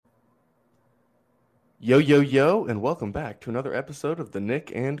Yo, yo, yo, and welcome back to another episode of the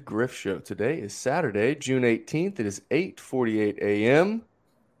Nick and Griff Show. Today is Saturday, June 18th. It is 8:48 a.m.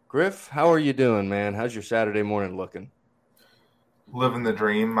 Griff, how are you doing, man? How's your Saturday morning looking? Living the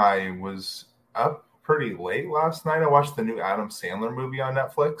dream. I was up pretty late last night. I watched the new Adam Sandler movie on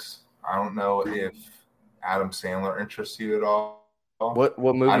Netflix. I don't know if Adam Sandler interests you at all. What I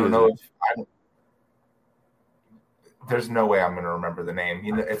movie don't is know it? if I, there's no way I'm going to remember the name.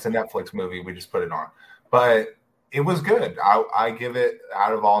 It's a Netflix movie. We just put it on, but it was good. I give it,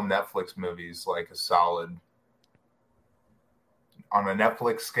 out of all Netflix movies, like a solid, on a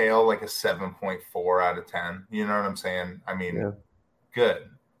Netflix scale, like a 7.4 out of 10. You know what I'm saying? I mean, Yeah. good.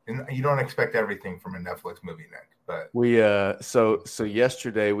 And you don't expect everything from a Netflix movie, Nick, but So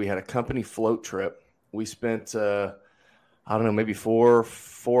yesterday we had a company float trip. We spent I don't know, maybe four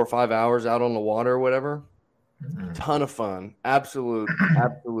or 5 hours out on the water or whatever. Ton of fun. Absolute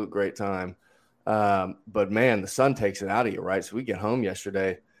great time. But man, the sun takes it out of you, right? So we get home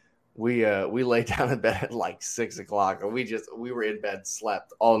yesterday. We laid down in bed at like 6 o'clock, and we were in bed,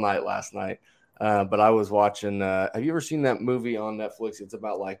 slept all night last night. But I was watching. Have you ever seen that movie on Netflix? It's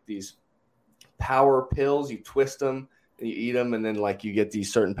about like these power pills. You twist them and you eat them, and then like you get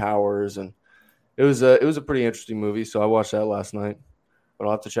these certain powers. And it was a pretty interesting movie. So I watched that last night. But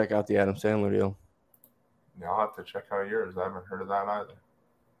I'll have to check out the Adam Sandler deal. yeah, I'll have to check out yours. I haven't heard of that either,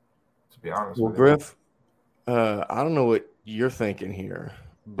 to be honest Well, with you. Griff, I don't know what you're thinking here,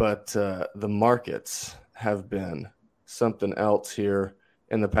 but the markets have been something else here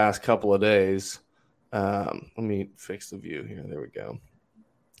in the past couple of days. Let me fix the view here. There we go.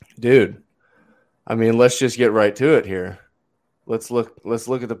 Dude, I mean, let's just get right to it here. Let's look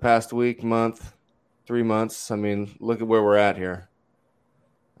at the past week, month, 3 months. I mean, look at where we're at here.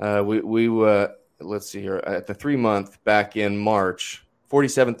 We let's see here at the 3 month back in March,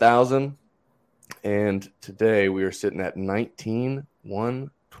 47,000. And today we are sitting at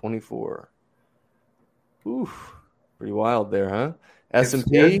 19,124. Oof, pretty wild there, huh? It's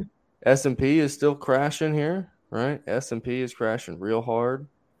S&P, good. S&P is still crashing here, right? S&P is crashing real hard.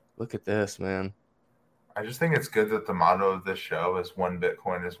 Look at this, man. I just think it's good that the motto of this show is one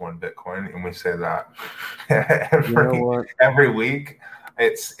Bitcoin is one Bitcoin, and we say that You know every what? every week.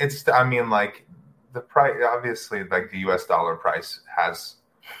 It's. I mean, like the price. Obviously, like the U.S. dollar price has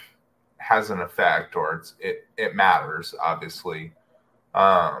an effect, or it matters. Obviously,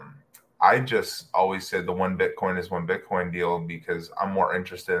 um, I just always said the one Bitcoin is one Bitcoin deal because I'm more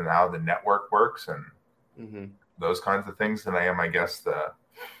interested in how the network works and Hmm. those kinds of things than I am, I guess, the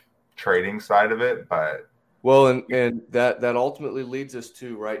trading side of it. But Well, and that ultimately leads us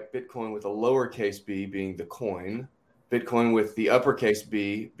to, right, Bitcoin with a lowercase b being the coin, Bitcoin with the uppercase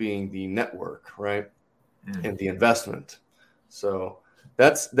b being the network, right? And the investment. So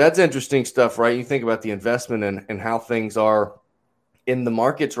that's interesting stuff, right? You think about the investment and how things are in the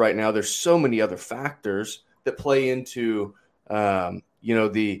markets right now. There's so many other factors that play into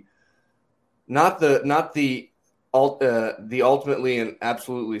the not the ultimately and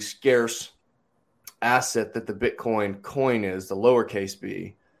absolutely scarce asset that the Bitcoin coin is, the lowercase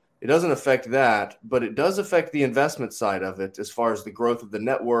b. It doesn't affect that, but it does affect the investment side of it as far as the growth of the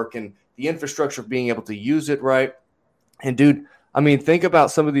network and the infrastructure of being able to use it, right? And dude, I mean, think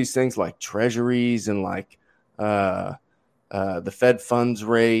about some of these things like treasuries and like uh, the Fed funds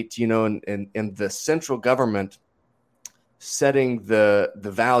rate, and the central government setting the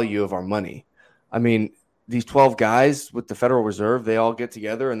value of our money. I mean, these 12 guys with the Federal Reserve, they all get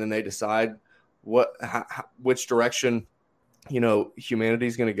together and then they decide which direction humanity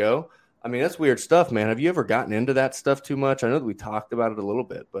is going to go. I mean, that's weird stuff, man. Have you ever gotten into that stuff too much? I know that we talked about it a little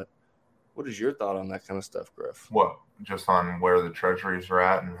bit, but what is your thought on that kind of stuff, Griff? what, just on where the treasuries are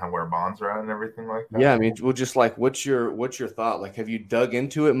at and where bonds are at and everything like Yeah, that? I mean, well, just like what's your thought? Like, have you dug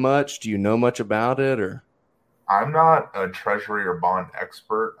into it much? Do you know much about it, or? I'm not a treasury or bond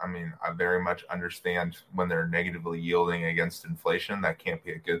expert. I mean, I very much understand when they're negatively yielding against inflation, that can't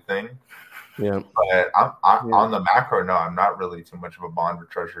be a good thing. Yeah, But yeah. on the macro, no, I'm not really too much of a bond or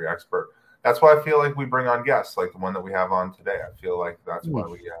treasury expert. That's why I feel like we bring on guests like the one that we have on today. I feel like that's Hmm. why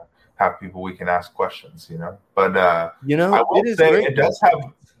we have people we can ask questions, you know. But I It will is say great it to does ask have,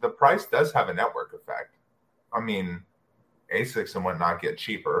 questions. the price does have a network effect. I mean, ASICs and whatnot get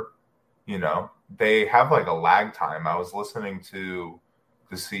cheaper. You know, they have like a lag time. I was listening to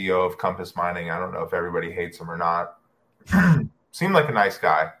the CEO of Compass Mining. I don't know if everybody hates him or not. Seemed like a nice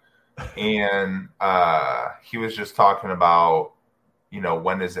guy. And he was just talking about,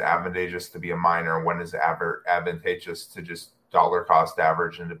 when is it advantageous to be a miner? When is it advantageous to just dollar cost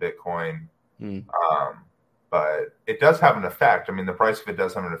average into Bitcoin? Hmm. Um, but it does have an effect. I mean, the price of it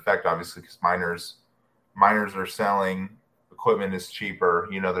does have an effect, obviously, because miners miners are selling, equipment is cheaper.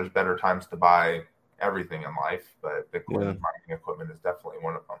 You know, there's better times to buy everything in life, but Bitcoin mining equipment is definitely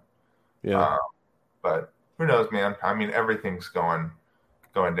one of them. Yeah. But who knows, man? I mean, everything's going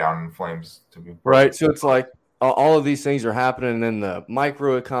down in flames, to be right. So it's like all of these things are happening in the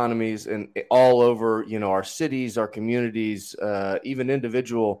microeconomies and all over, you know, our cities, our communities, even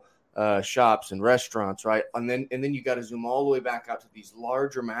individual shops and restaurants, right? And then you got to zoom all the way back out to these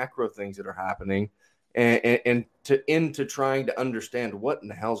larger macro things that are happening, and into trying to understand what in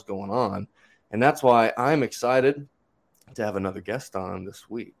the hell's going on. And that's why I'm excited to have another guest on this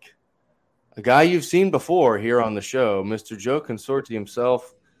week. A guy you've seen before here on the show, Mr. Joe Consorti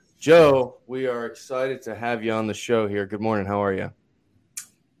himself. Joe, we are excited to have you on the show here. Good morning. How are you?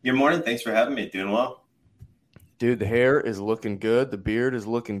 Good morning. Thanks for having me. Doing well. Dude, the hair is looking good. The beard is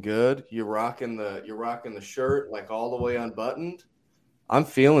looking good. You're rocking the shirt like all the way unbuttoned. I'm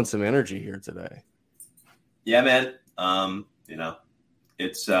feeling some energy here today. Yeah, man. You know,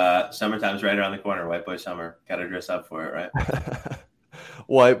 it's summertime's right around the corner. White boy summer. Got to dress up for it, right?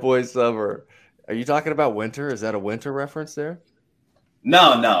 White boy summer. Are you talking about winter? Is that a winter reference there?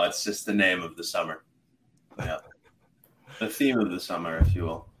 No. It's just the name of the summer. Yeah. The theme of the summer, if you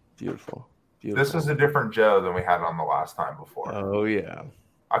will. Beautiful. This is a different Joe than we had on the last time before. Oh, yeah.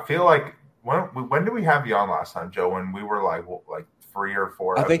 I feel like when did we have you on last time, Joe? When we were like 3 or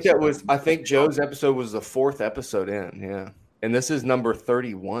 4 episodes? I think Joe's episode was the 4th episode in, yeah. And this is number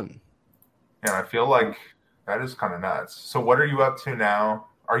 31. And I feel like that is kind of nuts. So what are you up to now?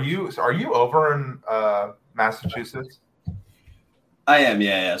 Are you over in Massachusetts? I am,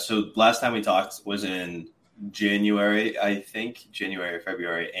 yeah. So last time we talked was in January, I think, January or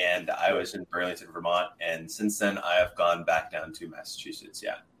February, and I was in Burlington, Vermont, and since then I have gone back down to Massachusetts.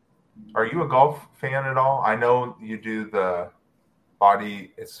 Yeah. Are you a golf fan at all? I know you do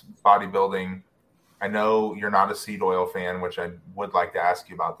it's bodybuilding. I know you're not a seed oil fan, which I would like to ask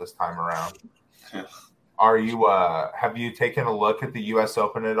you about this time around. Are you have you taken a look at the US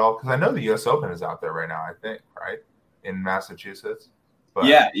Open at all? Because I know the US Open is out there right now, I think, right? In Massachusetts. But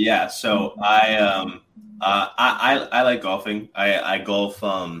Yeah. So I like golfing. I golf.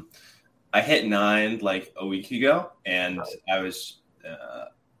 I hit 9 like a week ago, and right. I was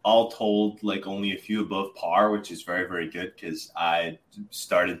all told like only a few above par, which is very, very good because I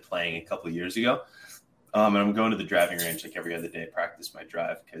started playing a couple of years ago. And I'm going to the driving range like every other day, practice my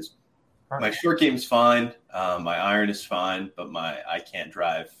drive because my short game's fine, my iron is fine, but I can't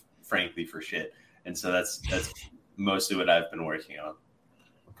drive, frankly, for shit. And so that's mostly what I've been working on.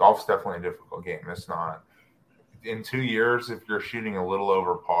 Golf's definitely a difficult game. It's not. In 2 years, if you're shooting a little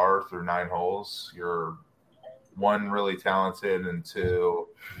over par through 9 holes, you're 1, really talented, and 2,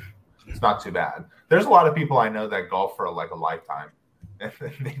 it's not too bad. There's a lot of people I know that golf for like a lifetime, and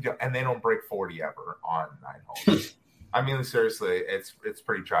they don't break 40 ever on 9 holes. I mean, seriously, it's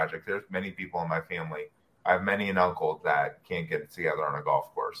pretty tragic. There's many people in my family. I have many an uncle that can't get it together on a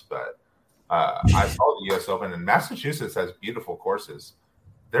golf course. But I saw the U.S. Open, and Massachusetts has beautiful courses.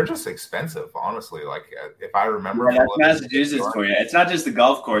 They're just expensive, honestly. Like, if I remember, that's Massachusetts for you. It's not just the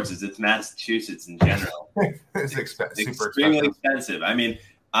golf courses; it's Massachusetts in general. It's expensive, super extremely expensive. I mean,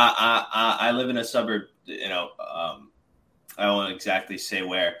 I live in a suburb. You know, I won't exactly say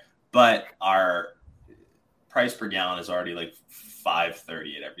where, but our price per gallon is already like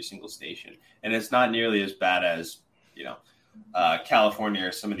 $5.30 at every single station, and it's not nearly as bad as California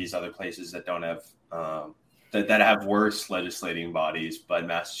or some of these other places that don't have. That have worse legislating bodies, but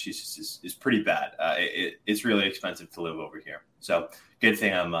Massachusetts is pretty bad. It's really expensive to live over here. So good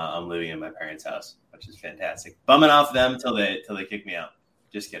thing I'm living in my parents' house, which is fantastic. Bumming off them till they kick me out.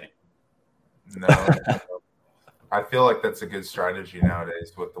 Just kidding. No, I feel like that's a good strategy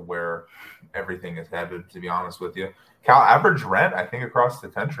nowadays with where everything is headed. To be honest with you, average rent I think across the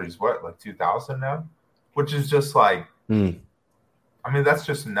country is what, like 2,000 now, which is just like. I mean, that's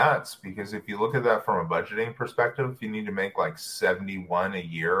just nuts because if you look at that from a budgeting perspective, you need to make like 71 a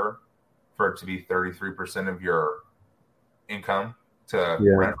year for it to be 33% of your income to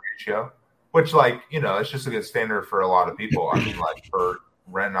rent ratio, which it's just a good standard for a lot of people. I mean, like for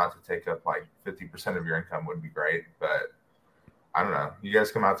rent not to take up like 50% of your income would be great, but I don't know. You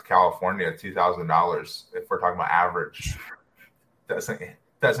guys come out to California at $2,000. If we're talking about average,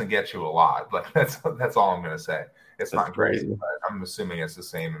 doesn't get you a lot. Like that's all I'm going to say. It's not crazy, but I'm assuming it's the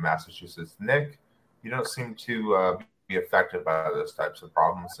same in Massachusetts. Nick, you don't seem to be affected by those types of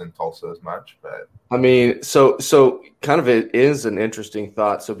problems in Tulsa as much, but I mean, so kind of it is an interesting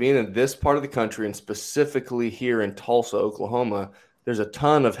thought. So being in this part of the country and specifically here in Tulsa, Oklahoma, there's a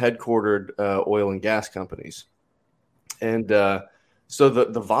ton of headquartered oil and gas companies. And So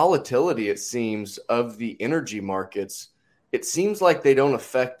the volatility, it seems, of the energy markets, it seems like they don't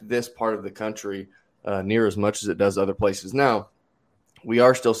affect this part of the country near as much as it does other places. Now, we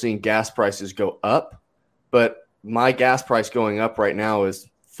are still seeing gas prices go up, but my gas price going up right now is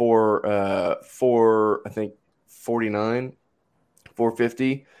for I think 49,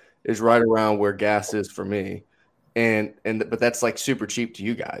 450 is right around where gas is for me. But that's like super cheap to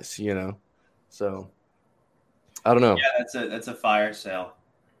you guys, you know? So I don't know. Yeah, that's a fire sale.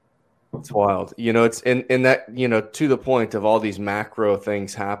 It's wild. You know, it's in that, you know, to the point of all these macro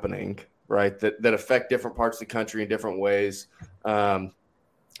things happening, right? That affect different parts of the country in different ways, that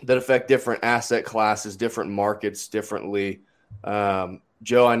affect different asset classes, different markets differently.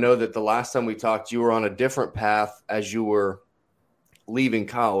 Joe, I know that the last time we talked, you were on a different path as you were leaving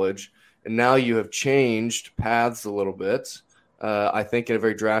college, and now you have changed paths a little bit. I think in a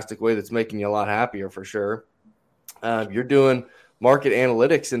very drastic way that's making you a lot happier for sure. You're doing market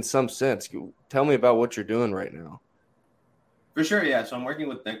analytics in some sense. Tell me about what you're doing right now. For sure, yeah. So I'm working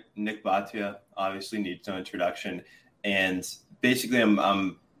with Nick Bhatia. Obviously, needs no introduction, and basically,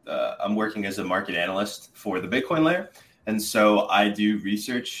 I'm working as a market analyst for the Bitcoin layer, and so I do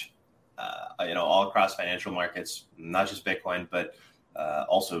research, all across financial markets, not just Bitcoin, but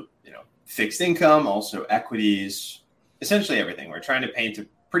also fixed income, also equities, essentially everything. We're trying to paint a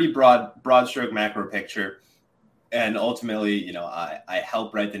pretty broad stroke macro picture. And ultimately, I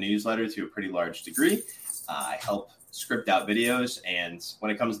help write the newsletter to a pretty large degree. I help script out videos. And when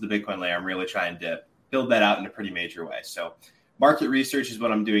it comes to the Bitcoin layer, I'm really trying to build that out in a pretty major way. So market research is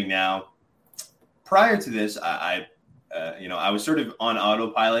what I'm doing now. Prior to this, I was sort of on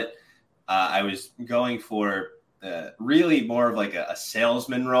autopilot. I was going for really more of like a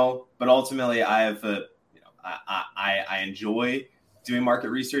salesman role. But ultimately, I enjoy doing market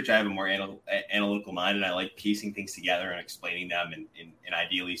research. I have a more analytical mind, and I like piecing things together and explaining them in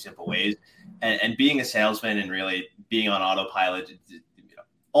ideally simple ways. And being a salesman and really being on autopilot,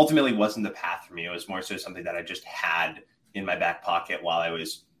 ultimately wasn't the path for me. It was more so something that I just had in my back pocket while I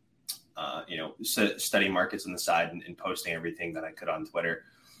was, studying markets on the side and posting everything that I could on Twitter.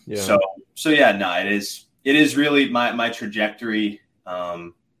 Yeah. So yeah, no, it is really my trajectory.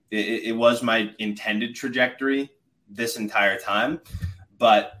 It was my intended trajectory this entire time,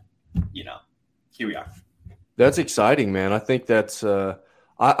 but here we are. That's exciting, man. I think that's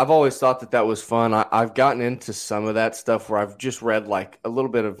I've always thought that was fun. I've gotten into some of that stuff where I've just read like a little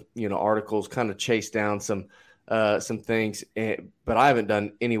bit of articles, kind of chased down some things, but I haven't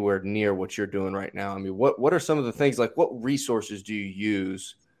done anywhere near what you're doing right now. I mean, what are some of the things, like what resources do you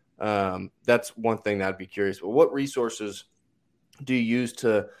use? That's one thing that I'd be curious about. What resources do you use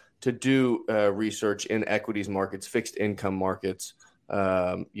to do research in equities markets, fixed income markets,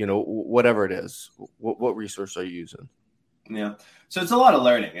 whatever it is? What resource are you using? Yeah. So it's a lot of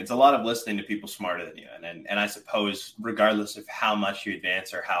learning. It's a lot of listening to people smarter than you. And I suppose regardless of how much you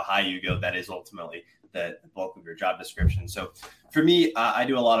advance or how high you go, that is ultimately the bulk of your job description. So for me, I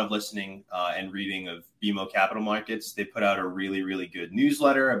do a lot of listening and reading of BMO Capital Markets. They put out a really, really good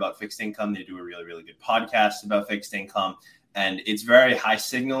newsletter about fixed income. They do a really, really good podcast about fixed income. And it's very high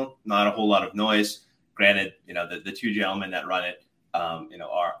signal, not a whole lot of noise. Granted, the two gentlemen that run it,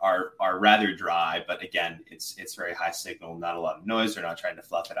 are rather dry, but again, it's very high signal, not a lot of noise. They're not trying to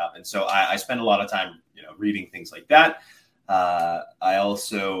fluff it up. And so I spend a lot of time, reading things like that. I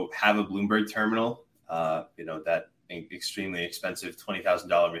also have a Bloomberg terminal, that extremely expensive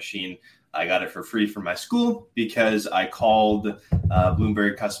 $20,000 machine. I got it for free from my school because I called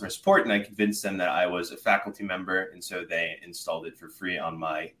Bloomberg customer support and I convinced them that I was a faculty member. And so they installed it for free on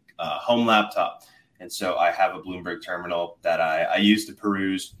my home laptop. And so I have a Bloomberg terminal that I use to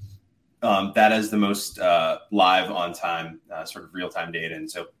peruse. That is the most live on time, sort of real time data. And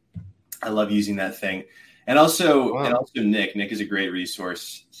so I love using that thing. And also, Nick is a great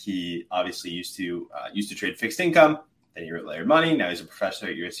resource. He obviously used to trade fixed income. Then he wrote Layered Money. Now he's a professor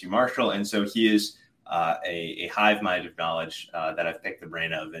at USC Marshall. And so he is a hive mind of knowledge that I've picked the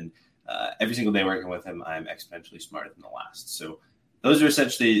brain of. And every single day working with him, I'm exponentially smarter than the last. So those are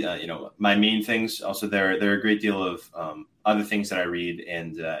essentially, my main things. Also, there are a great deal of other things that I read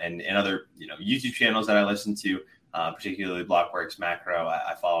and other, YouTube channels that I listen to, particularly Blockworks Macro.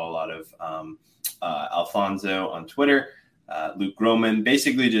 I follow a lot of Alfonso on Twitter, Luke Groman,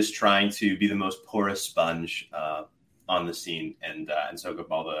 basically just trying to be the most porous sponge on the scene and soak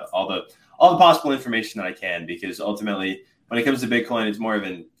up all the possible information that I can, because ultimately when it comes to Bitcoin, it's more of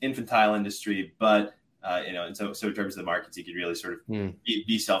an infantile industry, but and so in terms of the markets, you could really sort of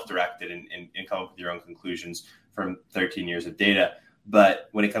be self-directed and come up with your own conclusions from 13 years of data. But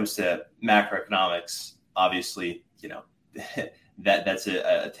when it comes to macroeconomics, obviously, that's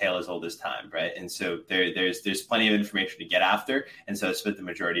a tale as old as time, right? And so there's plenty of information to get after. And so I spent the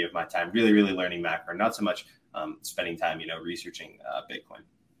majority of my time really, really learning macro, not so much spending time, researching Bitcoin.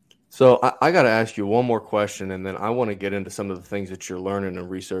 So I got to ask you one more question, and then I want to get into some of the things that you're learning and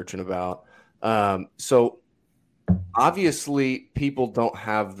researching about. So obviously people don't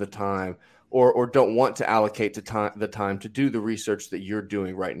have the time or don't want to allocate the time to do the research that you're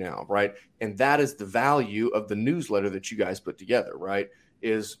doing right now, right? And that is the value of the newsletter that you guys put together, right?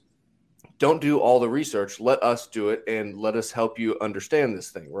 Is don't do all the research. Let us do it and let us help you understand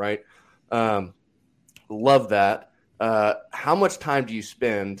this thing, right? Love that. How much time do you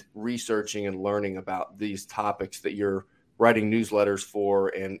spend researching and learning about these topics that you're writing newsletters for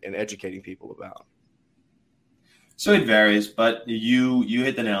and educating people about? So it varies, but you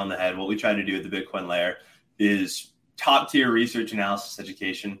hit the nail on the head. What we try to do at the Bitcoin Layer is top tier research analysis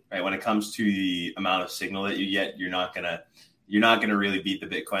education, right? When it comes to the amount of signal that you get, you're not gonna really beat the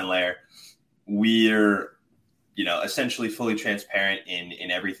Bitcoin Layer. We're essentially fully transparent in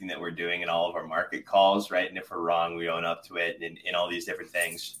everything that we're doing in all of our market calls, right? And if we're wrong, we own up to it and in all these different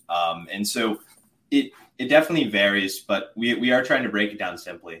things. And so it definitely varies, but we are trying to break it down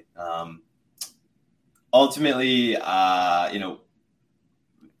simply. Ultimately, 4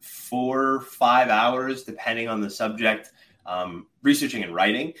 or 5 hours, depending on the subject, researching and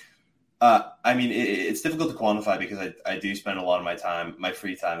writing. It's difficult to quantify because I do spend a lot of my time, my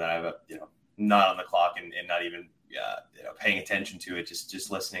free time that I have, not on the clock and not even, paying attention to it, just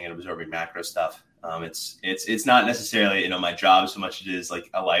listening and absorbing macro stuff. It's not necessarily, my job so much as it is like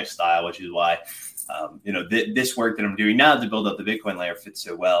a lifestyle, which is why, this work that I'm doing now to build up the Bitcoin Layer fits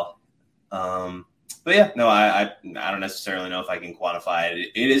so well. But yeah, no, I don't necessarily know if I can quantify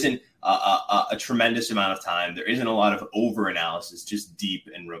it. It isn't a tremendous amount of time. There isn't a lot of over analysis, just deep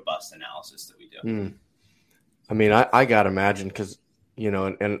and robust analysis that we do. I got to imagine because,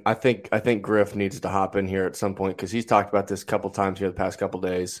 and I think Griff needs to hop in here at some point because he's talked about this a couple times here the past couple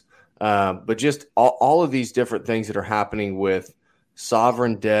days. But just all of these different things that are happening with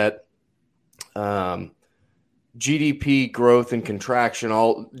sovereign debt, GDP growth and contraction,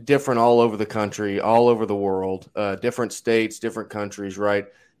 all different all over the country, all over the world, different states, different countries, right?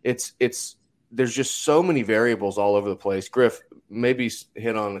 There's just so many variables all over the place. Griff, maybe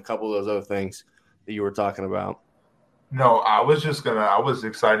hit on a couple of those other things that you were talking about. No, I was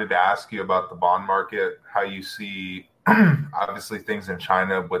excited to ask you about the bond market, how you see obviously things in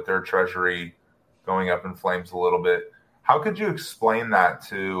China with their treasury going up in flames a little bit. How could you explain that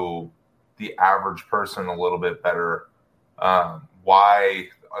to the average person a little bit better? Why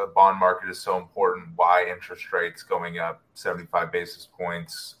a bond market is so important, why interest rates going up 75 basis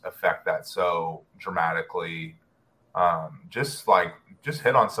points affect that so dramatically. Just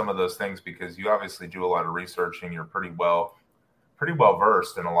hit on some of those things because you obviously do a lot of research and you're pretty well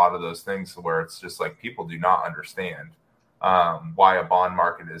versed in a lot of those things where it's just like people do not understand why a bond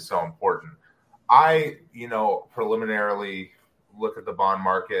market is so important. I, preliminarily look at the bond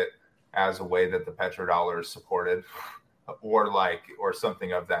market as a way that the petrodollar is supported or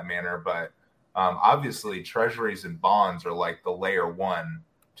something of that manner. But obviously treasuries and bonds are like the layer one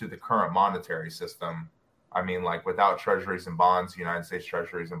to the current monetary system. Without treasuries and bonds, United States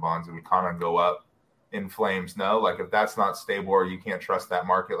treasuries and bonds, it would kind of go up in flames. No, if that's not stable or you can't trust that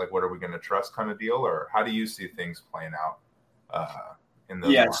market, what are we going to trust kind of deal? Or how do you see things playing out in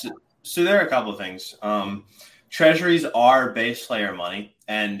those markets? So there are a couple of things. Treasuries are base layer money,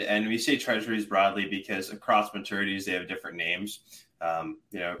 and we say treasuries broadly because across maturities they have different names.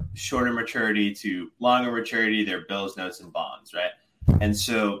 Shorter maturity to longer maturity, they're bills, notes, and bonds, right? And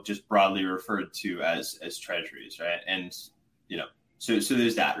so just broadly referred to as treasuries, right? And so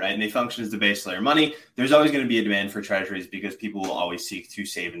there's that, right? And they function as the base layer money. There's always going to be a demand for treasuries because people will always seek to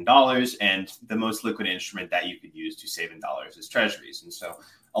save in dollars, and the most liquid instrument that you could use to save in dollars is treasuries. And so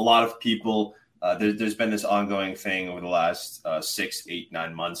a lot of people. There's been this ongoing thing over the last 6, 8,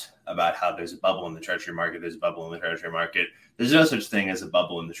 9 months about how there's a bubble in the treasury market. There's a bubble in the treasury market. There's no such thing as a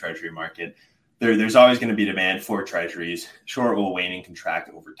bubble in the treasury market. There's always going to be demand for treasuries. Sure, it will wane and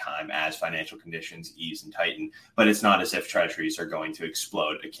contract over time as financial conditions ease and tighten, but it's not as if treasuries are going to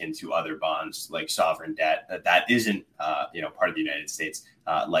explode akin to other bonds like sovereign debt. That isn't part of the United States,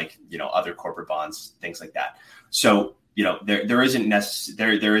 other corporate bonds, things like that. So there isn't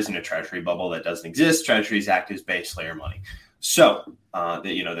a treasury bubble that doesn't exist. Treasuries act as base layer money. So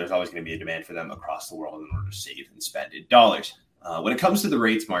there's always going to be a demand for them across the world in order to save and spend in dollars. When it comes to the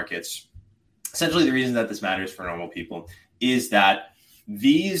rates markets, essentially the reason that this matters for normal people is that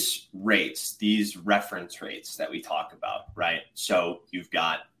these rates, these reference rates that we talk about, right? So you've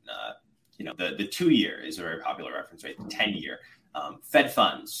got, the 2-year is a very popular reference rate, the 10-year. Fed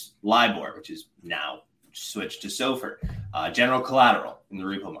funds, LIBOR, which is now switched to SOFR, general collateral in the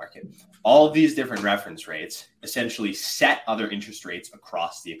repo market. All of these different reference rates essentially set other interest rates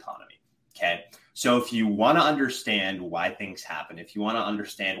across the economy. Okay. So if you want to understand why things happen, if you want to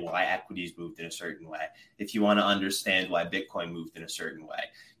understand why equities moved in a certain way, if you want to understand why Bitcoin moved in a certain way,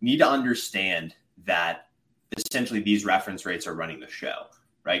 you need to understand that essentially these reference rates are running the show,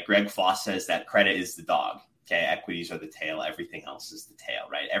 right? Greg Foss says that credit is the dog. Okay. Equities are the tail. Everything else is the tail,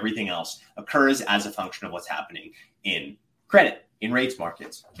 right? Everything else occurs as a function of what's happening in credit, in rates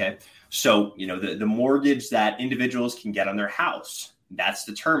markets. Okay. So, the mortgage that individuals can get on their house, that's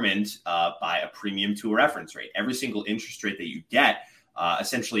determined by a premium to a reference rate. Every single interest rate that you get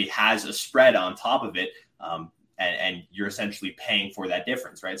essentially has a spread on top of it. And you're essentially paying for that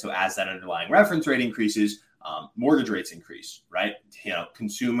difference, right? So as that underlying reference rate increases, mortgage rates increase, right?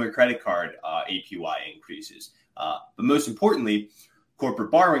 Consumer credit card APY increases. But most importantly,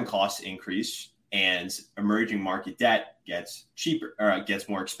 corporate borrowing costs increase and emerging market debt gets cheaper or gets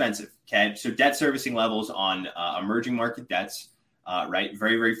more expensive. Okay. So debt servicing levels on emerging market debts, right?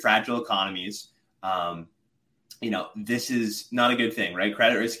 Very, very fragile economies. This is not a good thing, right?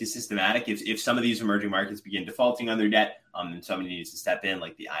 Credit risk is systematic. If some of these emerging markets begin defaulting on their debt, then somebody needs to step in,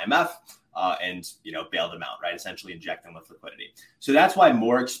 like the IMF, and bail them out, right? Essentially inject them with liquidity. So that's why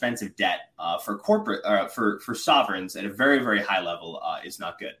more expensive debt for corporate for sovereigns at a very, very high level is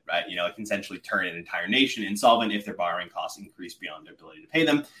not good, right? It can essentially turn an entire nation insolvent if their borrowing costs increase beyond their ability to pay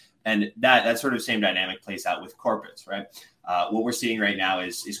them. And that sort of same dynamic plays out with corporates, right? What we're seeing right now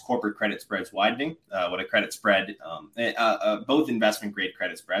is corporate credit spreads widening. What a credit spread, both investment grade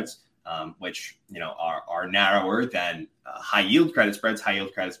credit spreads, which are narrower than high yield credit spreads. High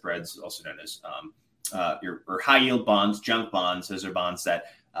yield credit spreads, also known as your high yield bonds, junk bonds. Those are bonds that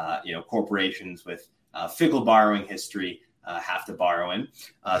corporations with fickle borrowing history have to borrow in.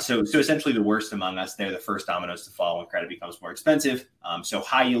 So essentially the worst among us, they're the first dominoes to fall when credit becomes more expensive. So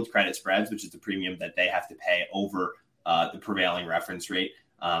high yield credit spreads, which is the premium that they have to pay over the prevailing reference rate.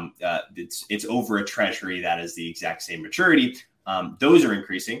 It's over a treasury that is the exact same maturity. Those are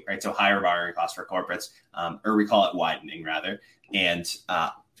increasing, right? So higher borrowing costs for corporates, or we call it widening rather. And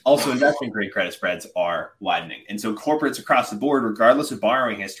also investment grade credit spreads are widening. And so corporates across the board, regardless of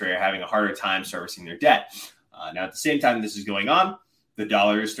borrowing history, are having a harder time servicing their debt. Now, at the same time this is going on, the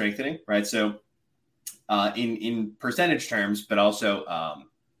dollar is strengthening, right? So in percentage terms, but also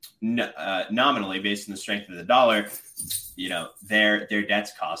nominally based on the strength of the dollar, their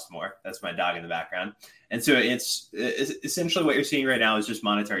debts cost more. That's my dog in the background. And so it's essentially what you're seeing right now is just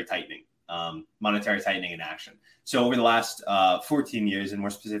monetary tightening in action. So over the last 14 years, and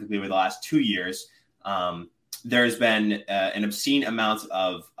more specifically over the last 2 years, there's been an obscene amount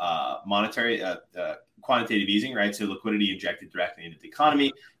of monetary quantitative easing, right? So liquidity injected directly into the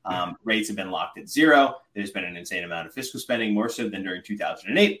economy. Rates have been locked at zero. There's been an insane amount of fiscal spending, more so than during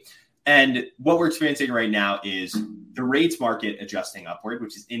 2008. And what we're experiencing right now is the rates market adjusting upward,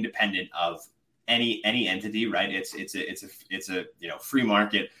 which is independent of any entity, right? It's a free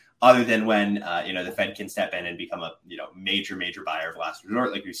market, other than when the Fed can step in and become a major buyer of last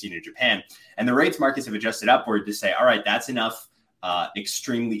resort, like we've seen in Japan. And the rates markets have adjusted upward to say, all right, that's enough.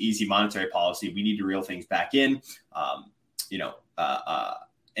 Extremely easy monetary policy. We need to reel things back in.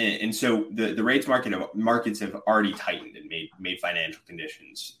 And so the rates markets have already tightened and made financial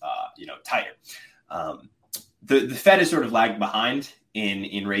conditions tighter. The Fed has sort of lagged behind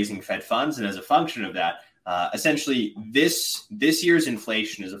in raising Fed funds, and as a function of that, essentially this year's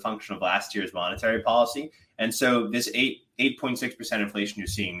inflation is a function of last year's monetary policy. And so this 8.6% inflation you're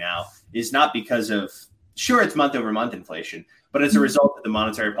seeing now is not because of, sure, it's month over month inflation, but as a result of the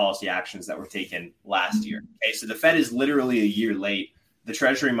monetary policy actions that were taken last year. Okay, so the Fed is literally a year late. The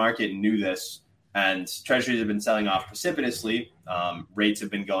Treasury market knew this, and Treasuries have been selling off precipitously. Rates have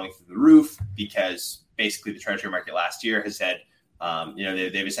been going through the roof because basically the Treasury market last year has said,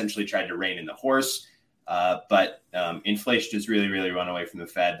 they've essentially tried to rein in the horse. But inflation has really run away from the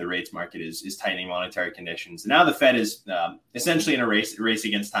Fed. The rates market is tightening monetary conditions. And now the Fed is essentially in a race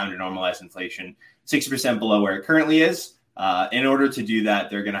against time to normalize inflation, 60% below where it currently is. In order to do that,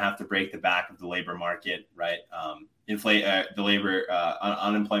 they're going to have to break the back of the labor market, right? The labor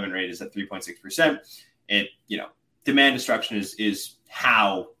unemployment rate is at 3.6%. Demand destruction is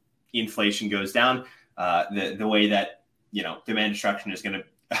how inflation goes down. The way that demand destruction is going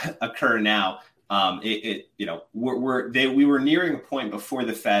to occur now. We were nearing a point before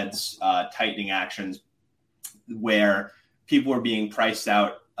the Fed's tightening actions where people were being priced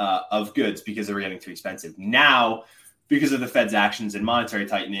out of goods because they were getting too expensive. Now because of the Fed's actions in monetary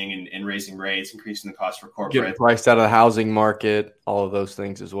tightening and raising rates, increasing the cost for corporates. Getting priced out of the housing market, all of those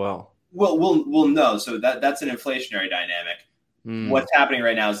things as well. Well, we'll know. So that's an inflationary dynamic. What's happening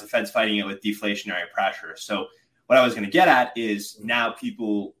right now is the Fed's fighting it with deflationary pressure. So what I was going to get at is now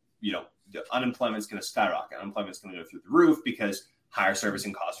people, the unemployment's going to skyrocket. Unemployment's going to go through the roof because higher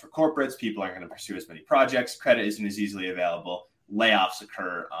servicing costs for corporates. People aren't going to pursue as many projects. Credit isn't as easily available. Layoffs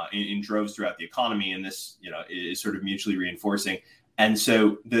occur in droves throughout the economy, and this, is sort of mutually reinforcing. And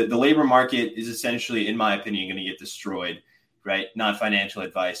so the labor market is essentially, in my opinion, going to get destroyed, right? Not financial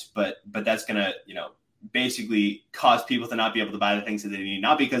advice, but that's going to, basically cause people to not be able to buy the things that they need,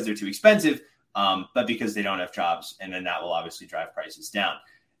 not because they're too expensive, but because they don't have jobs. And then that will obviously drive prices down.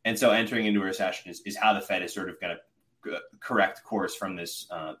 And so entering into a recession is how the Fed is sort of going to correct course from this,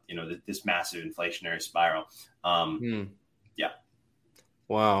 this massive inflationary spiral. Yeah.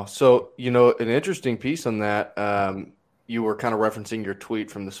 Wow. So, an interesting piece on that. You were kind of referencing your tweet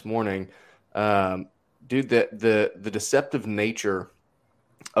from this morning. Dude, the deceptive nature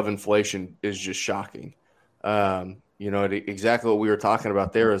of inflation is just shocking. Exactly what we were talking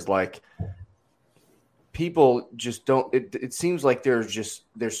about there is like people just don't, it seems like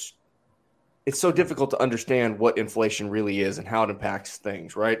it's so difficult to understand what inflation really is and how it impacts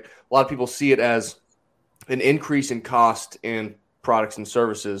things, right? A lot of people see it as an increase in cost in products and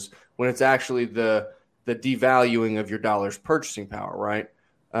services when it's actually the devaluing of your dollar's purchasing power, right?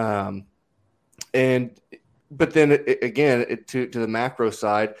 But then again, to the macro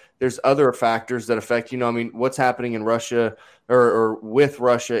side, there's other factors that affect, what's happening in Russia or with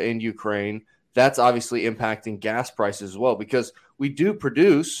Russia and Ukraine. That's obviously impacting gas prices as well, because we do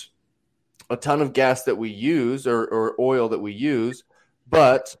produce a ton of gas that we use or oil that we use,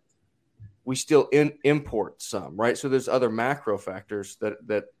 but we still import some, right? So there's other macro factors that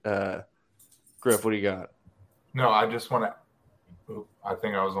Griff, what do you got? No, I just want to. I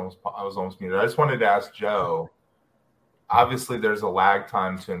think I was almost muted. I just wanted to ask Joe. Obviously, there's a lag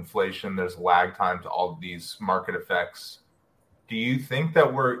time to inflation. There's a lag time to all of these market effects. Do you think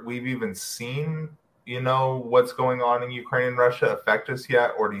that we've even seen, what's going on in Ukraine and Russia affect us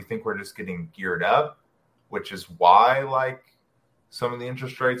yet, or do you think we're just getting geared up, which is why some of the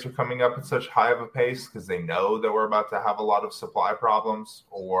interest rates are coming up at such high of a pace because they know that we're about to have a lot of supply problems,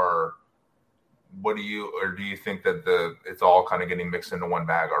 or? Do you think that it's all kind of getting mixed into one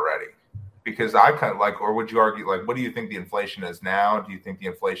bag already? Because I kind of or would you argue, what do you think the inflation is now? Do you think the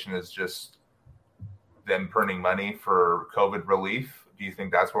inflation is just them printing money for COVID relief? Do you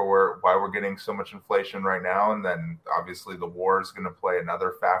think that's why we're getting so much inflation right now? And then obviously the war is going to play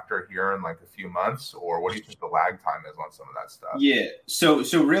another factor here in a few months, or what do you think the lag time is on some of that stuff? Yeah. So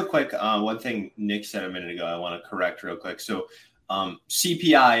real quick, one thing Nick said a minute ago, I want to correct real quick. So,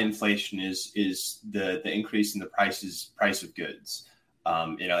 CPI inflation is the increase in the price of goods.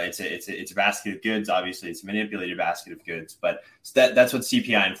 It's a basket of goods. Obviously, it's a manipulated basket of goods, but that's what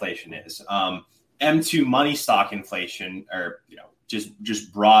CPI inflation is. M2 money stock inflation, or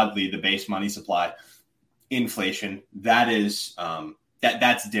just broadly the base money supply inflation, that is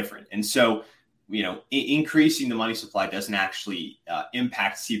that's different. And so increasing the money supply doesn't actually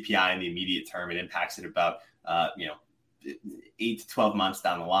impact CPI in the immediate term. It impacts it about 8 to 12 months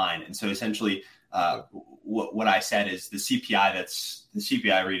down the line. And so essentially what I said is the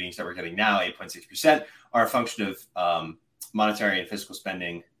CPI readings that we're getting now, 8.6%, are a function of monetary and fiscal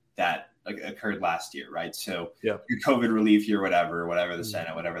spending that occurred last year, right? So your COVID relief year, whatever the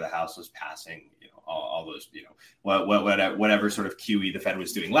Senate, whatever the House was passing, all those, whatever sort of QE the Fed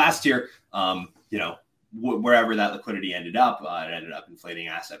was doing last year, wherever that liquidity ended up, it ended up inflating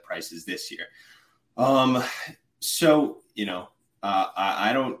asset prices this year. So,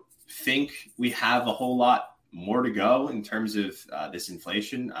 I don't think we have a whole lot more to go in terms of this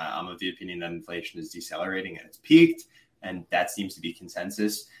inflation. I'm of the opinion that inflation is decelerating and it's peaked, and that seems to be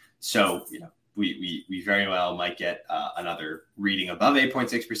consensus. So, we very well might get another reading above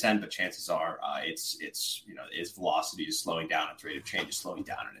 8.6%, but chances are its velocity is slowing down, its rate of change is slowing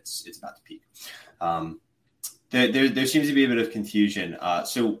down, and it's about to peak. There seems to be a bit of confusion.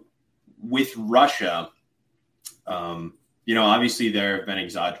 So with Russia, obviously there have been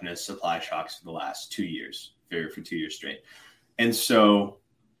exogenous supply shocks for the last 2 years, for 2 years straight. And so,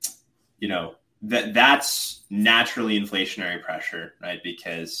 that's naturally inflationary pressure, right?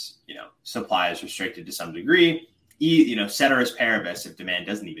 Because, supply is restricted to some degree. Ceteris paribus, if demand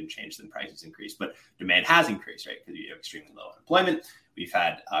doesn't even change, then prices increase. But demand has increased, right? Because you have extremely low unemployment. We've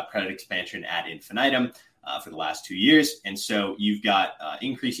had credit expansion ad infinitum for the last 2 years. And so you've got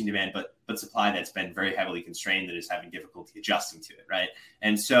increasing demand, but supply that's been very heavily constrained that is having difficulty adjusting to it, right?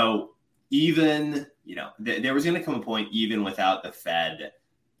 And so even, there was going to come a point even without the Fed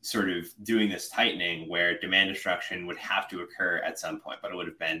sort of doing this tightening where demand destruction would have to occur at some point, but it would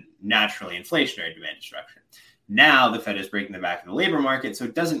have been naturally inflationary demand destruction. Now the Fed is breaking the back of the labor market, so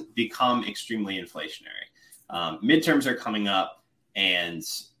it doesn't become extremely inflationary. Midterms are coming up, and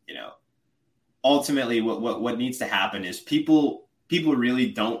ultimately what needs to happen is people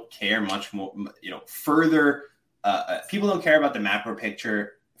really don't care much more. Further, people don't care about the macro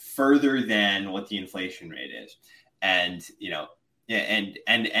picture further than what the inflation rate is, and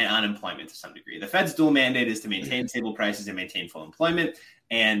unemployment to some degree. The Fed's dual mandate is to maintain stable prices and maintain full employment.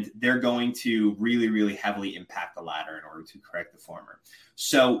 And they're going to really, really heavily impact the latter in order to correct the former.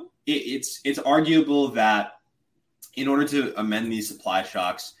 So it's arguable that in order to amend these supply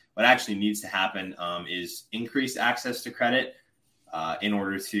shocks, what actually needs to happen is increased access to credit in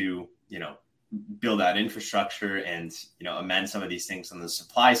order to, build out infrastructure and, amend some of these things on the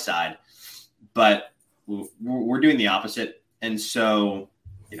supply side. But we're doing the opposite. And so,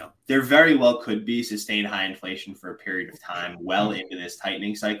 there very well could be sustained high inflation for a period of time well into this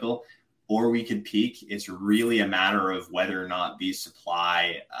tightening cycle, or we could peak. It's really a matter of whether or not these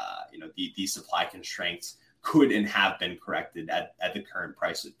supply, these supply constraints could and have been corrected at the current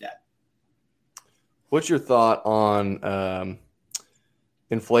price of debt. What's your thought on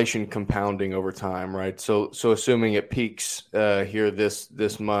inflation compounding over time, right? So assuming it peaks here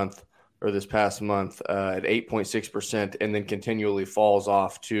this month, or this past month at 8.6%, and then continually falls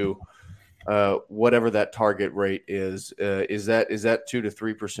off to whatever that target rate is. Is that 2 to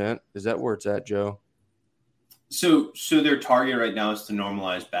 3%? Is that where it's at, Joe? So their target right now is to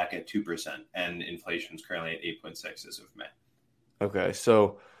normalize back at 2%, and inflation is currently at 8.6 as of May. Okay,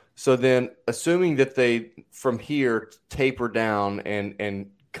 so then assuming that they from here taper down and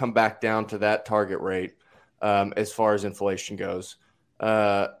come back down to that target rate as far as inflation goes.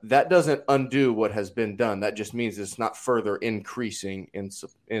 That doesn't undo what has been done. That just means it's not further increasing in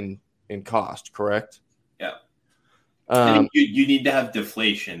cost, correct? Yeah. I think you need to have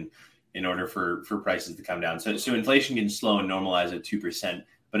deflation in order for prices to come down. So inflation can slow and normalize at 2%,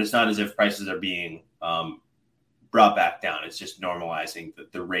 but it's not as if prices are being brought back down. It's just normalizing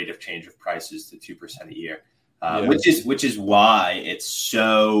the rate of change of prices to 2% a year, which is why it's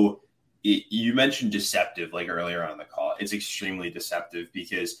so. You mentioned deceptive, like earlier on the call. It's extremely deceptive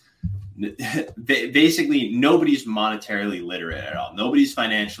because basically nobody's monetarily literate at all. Nobody's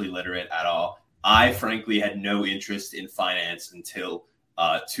financially literate at all. I frankly had no interest in finance until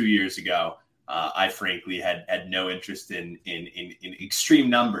 2 years ago. I frankly had no interest in extreme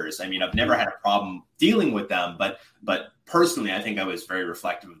numbers. I mean, I've never had a problem dealing with them, but personally, I think I was very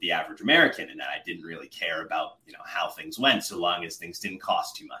reflective of the average American, in that I didn't really care about how things went, so long as things didn't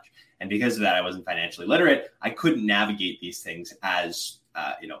cost too much. And because of that, I wasn't financially literate. I couldn't navigate these things as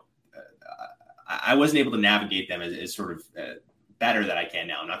I wasn't able to navigate them as sort of better than I can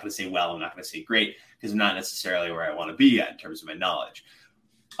now. I'm not going to say well. I'm not going to say great, because I'm not necessarily where I want to be at in terms of my knowledge.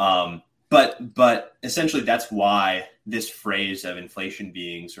 But essentially, that's why this phrase of inflation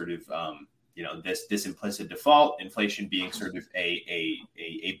being sort of this implicit default, inflation being sort of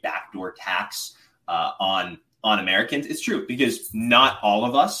a backdoor tax on Americans. It's true, because not all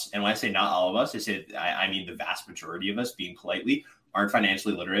of us, and when I say not all of us, I mean the vast majority of us, being politely, aren't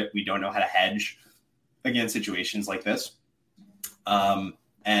financially literate. We don't know how to hedge against situations like this.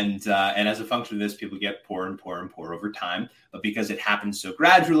 And as a function of this, people get poorer and poorer and poorer over time. But because it happens so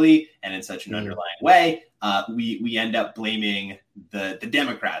gradually and in such an underlying way, we end up blaming the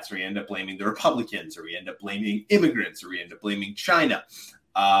Democrats, or we end up blaming the Republicans, or we end up blaming immigrants, or we end up blaming China.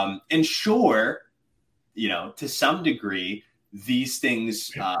 And sure, to some degree, these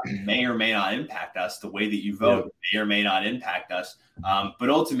things may or may not impact us. The way that you vote may or may not impact us. But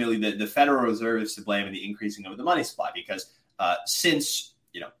ultimately, the Federal Reserve is to blame in the increasing of the money supply, because since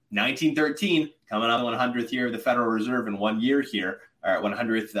 1913, coming on the 100th year of the Federal Reserve in 1 year here, or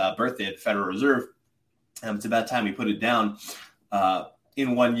 100th birthday of the Federal Reserve, it's about time we put it down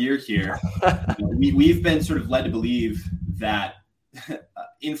in 1 year here. We've been sort of led to believe that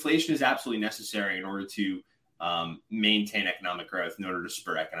inflation is absolutely necessary in order to maintain economic growth, in order to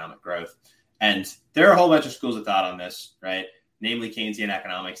spur economic growth. And there are a whole bunch of schools of thought on this, right? Namely Keynesian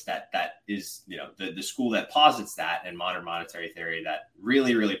economics, that is, the school that posits that, and modern monetary theory that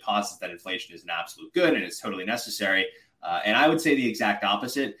really, really posits that inflation is an absolute good and it's totally necessary. And I would say the exact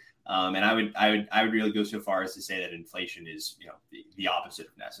opposite. And I would really go so far as to say that inflation is, the opposite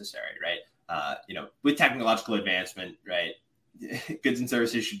of necessary, right? With technological advancement, right, goods and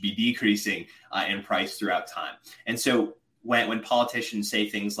services should be decreasing in price throughout time. And so when politicians say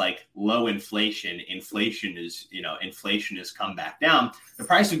things like low inflation has come back down, the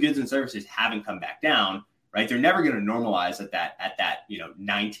price of goods and services haven't come back down, right? They're never going to normalize at that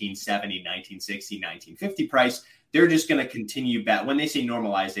 1970, 1960, 1950 price. They're just going to continue back. When they say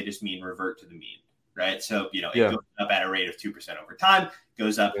normalize, they just mean revert to the mean, right? So, it goes up at a rate of 2% over time,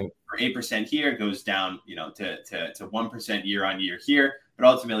 goes up for 8% here, goes down, to 1% year on year here. But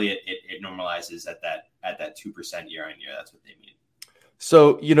ultimately, it normalizes at that 2% year on year. That's what they mean.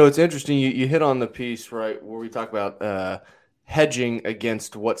 So, it's interesting. You hit on the piece, right, where we talk about hedging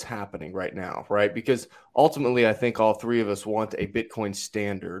against what's happening right now, right? Because ultimately, I think all three of us want a Bitcoin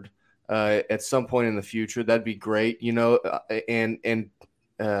standard at some point in the future. That'd be great,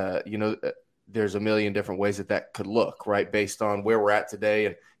 there's a million different ways that could look, right, based on where we're at today.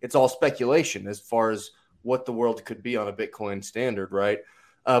 And it's all speculation as far as what the world could be on a Bitcoin standard, right?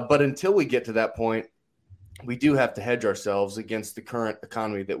 But until we get to that point, we do have to hedge ourselves against the current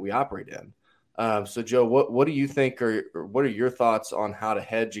economy that we operate in. So, Joe, what do you think, or what are your thoughts on how to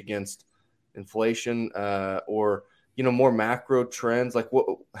hedge against inflation or more macro trends? Like,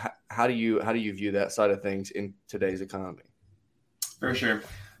 how do you view that side of things in today's economy? For sure.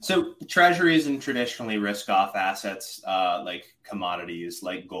 So treasuries and traditionally risk-off assets like commodities,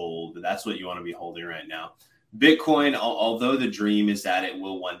 like gold, that's what you want to be holding right now. Bitcoin, although the dream is that it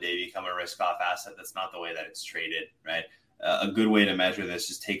will one day become a risk-off asset, that's not the way that it's traded, right? A good way to measure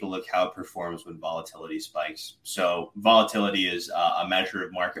this is take a look how it performs when volatility spikes. So volatility is a measure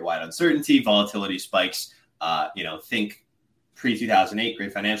of market-wide uncertainty. Volatility spikes, think pre-2008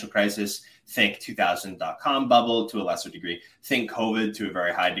 great financial crisis, think 2000.com bubble to a lesser degree, think COVID to a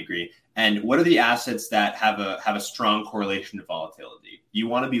very high degree. And what are the assets that have a strong correlation to volatility? You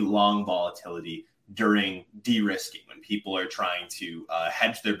want to be long volatility during de-risking, when people are trying to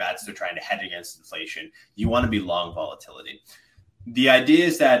hedge their bets, they're trying to hedge against inflation. You want to be long volatility. The idea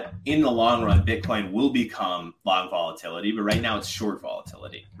is that in the long run, Bitcoin will become long volatility, but right now it's short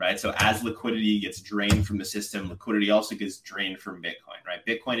volatility, right? So as liquidity gets drained from the system, liquidity also gets drained from Bitcoin, right?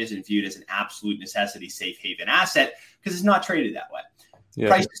 Bitcoin isn't viewed as an absolute necessity safe haven asset because it's not traded that way. Yeah.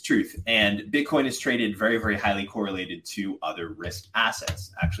 Price is truth. And Bitcoin is traded very, very highly correlated to other risk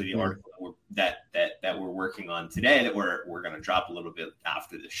assets. Actually, the article that we're working on today that we're going to drop a little bit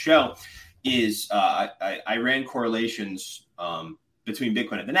after the show is I ran correlations between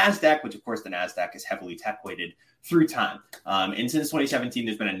Bitcoin and the NASDAQ, which of course the NASDAQ is heavily tech weighted through time. And since 2017,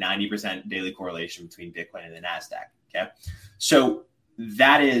 there's been a 90% daily correlation between Bitcoin and the NASDAQ. Okay. So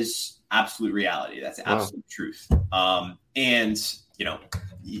that is absolute reality. That's absolute truth. And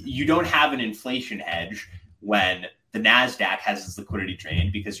you don't have an inflation hedge when the NASDAQ has its liquidity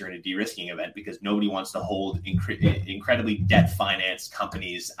drained because you're in a de-risking event, because nobody wants to hold incredibly debt-financed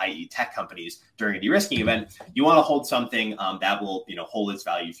companies, i.e. tech companies, during a de-risking event. You want to hold something that will hold its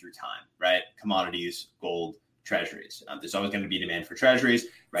value through time, right? Commodities, gold, treasuries. There's always going to be demand for treasuries.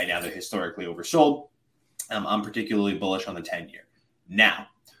 Right now, they're historically oversold. I'm particularly bullish on the 10-year. Now,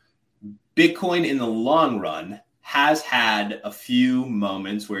 Bitcoin in the long run has had a few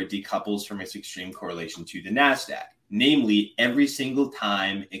moments where it decouples from its extreme correlation to the NASDAQ. Namely, every single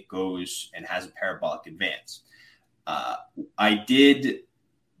time it goes and has a parabolic advance. I did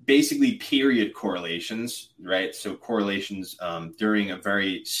basically period correlations, right? So correlations during a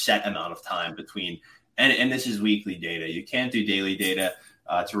very set amount of time between, and this is weekly data. You can't do daily data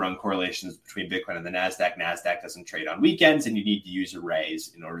to run correlations between Bitcoin and the NASDAQ. NASDAQ doesn't trade on weekends, and you need to use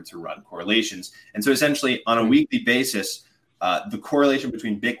arrays in order to run correlations. And so essentially on a weekly basis, the correlation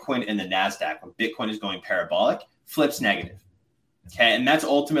between Bitcoin and the NASDAQ, when Bitcoin is going parabolic, flips negative. Okay. And that's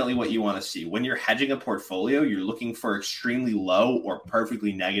ultimately what you want to see. When you're hedging a portfolio, you're looking for extremely low or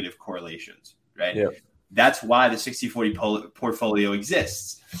perfectly negative correlations, right? Yeah. That's why the 60-40 portfolio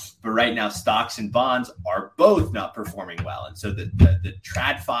exists. But right now, stocks and bonds are both not performing well. And so the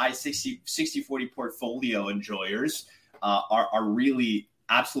TradFi 60-40 portfolio enjoyers are really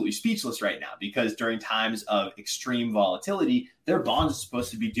absolutely speechless right now, because during times of extreme volatility, their bonds are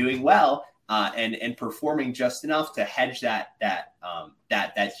supposed to be doing well and performing just enough to hedge that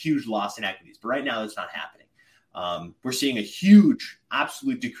huge loss in equities. But right now, that's not happening. We're seeing a huge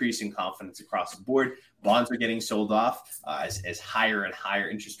absolute decrease in confidence across the board. Bonds are getting sold off as higher and higher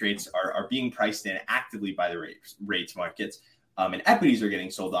interest rates are being priced in actively by the rates markets. And equities are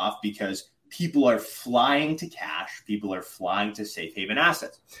getting sold off because people are flying to cash. People are flying to safe haven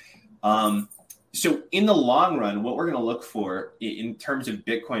assets. So in the long run, what we're going to look for in terms of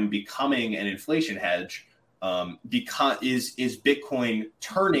Bitcoin becoming an inflation hedge is Bitcoin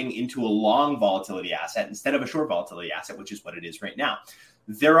turning into a long volatility asset instead of a short volatility asset, which is what it is right now.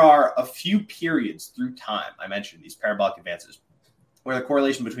 there are a few periods through time, I mentioned these parabolic advances, where the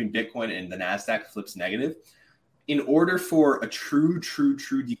correlation between Bitcoin and the NASDAQ flips negative. In order for a true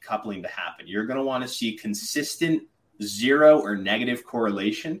decoupling to happen, you're going to want to see consistent zero or negative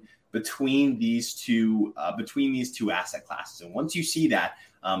correlation between these two asset classes. And once you see that,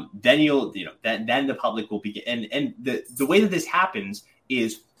 then then the public will begin. And the way that this happens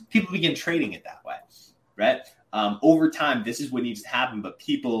is people begin trading it that way, right? Over time, this is what needs to happen. But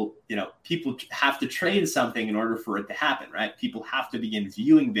people have to trade something in order for it to happen, right? People have to begin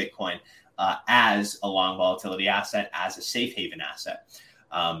viewing Bitcoin as a long volatility asset, as a safe haven asset.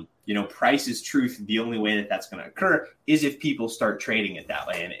 Price is truth. The only way that that's going to occur is if people start trading it that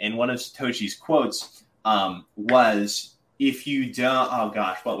way. And one of Satoshi's quotes was, if you don't, oh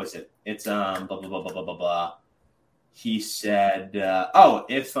gosh, what was it? It's blah, blah, blah, blah, blah, blah, blah. He said,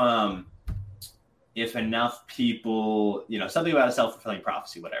 if enough people, something about a self-fulfilling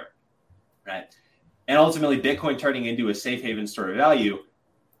prophecy, whatever, right? And ultimately, Bitcoin turning into a safe haven store of value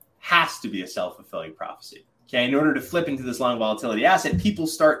has to be a self-fulfilling prophecy. Okay, in order to flip into this long volatility asset, people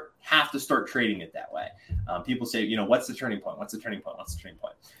have to start trading it that way. People say, what's the turning point? What's the turning point? What's the turning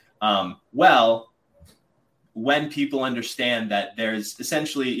point? Well, when people understand that there's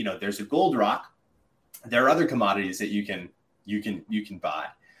essentially, there's a gold rock, there are other commodities that you can buy.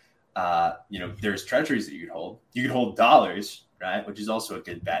 There's treasuries that you could hold. You could hold dollars, right? Which is also a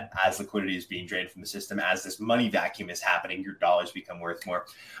good bet. As liquidity is being drained from the system, as this money vacuum is happening, your dollars become worth more.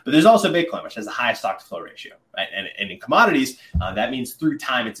 But there's also Bitcoin, which has the highest stock to flow ratio, right? And in commodities, that means through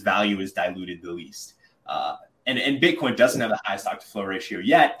time, its value is diluted the least. And Bitcoin doesn't have the highest stock to flow ratio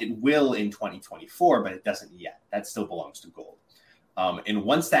yet. It will in 2024, but it doesn't yet. That still belongs to gold. And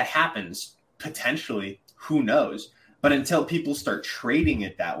once that happens, potentially, who knows? But until people start trading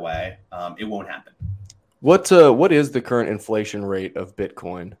it that way, it won't happen. What is the current inflation rate of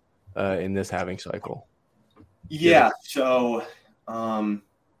Bitcoin in this halving cycle? Yeah, so I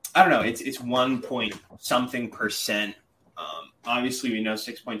don't know. It's 1 point something percent. Obviously, we know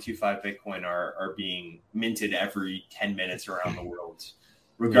 6.25 Bitcoin are being minted every 10 minutes around the world,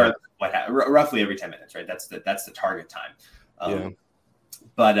 regardless of roughly every 10 minutes, right? That's the target time.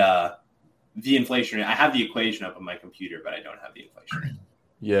 But the inflation rate, I have the equation up on my computer, but I don't have the inflation rate.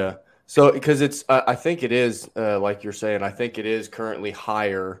 Yeah. So, because it's, I think it is, like you're saying, I think it is currently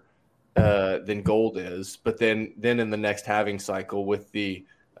higher than gold is. But then in the next halving cycle with the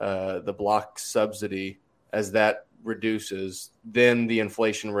block subsidy, as that reduces, then the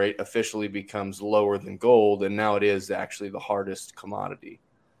inflation rate officially becomes lower than gold, and now it is actually the hardest commodity,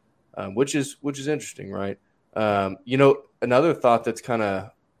 which is interesting, right? Another thought that's kind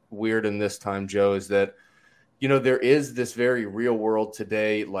of weird in this time, Joe, is that there is this very real world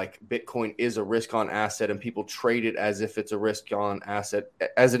today, like Bitcoin is a risk on asset and people trade it as if it's a risk on asset,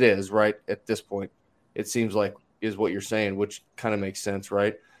 as it is, right? At this point, it seems like is what you're saying, which kind of makes sense,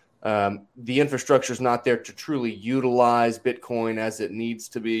 right? The infrastructure is not there to truly utilize Bitcoin as it needs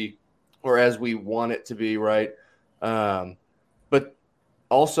to be or as we want it to be, right? But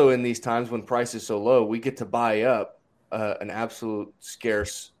also in these times when price is so low, we get to buy up an absolute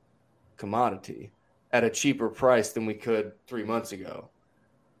scarce commodity at a cheaper price than we could 3 months ago.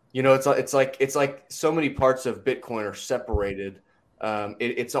 It's like so many parts of Bitcoin are separated.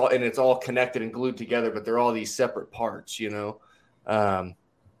 It's all connected and glued together, but they're all these separate parts.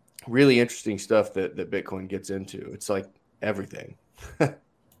 Really interesting stuff that Bitcoin gets into. It's like everything.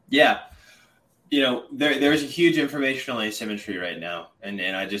 Yeah. There's a huge informational asymmetry right now, and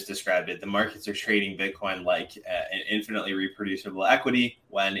I just described it. The markets are trading Bitcoin like an infinitely reproducible equity,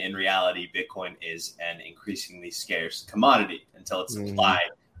 when in reality, Bitcoin is an increasingly scarce commodity until its supply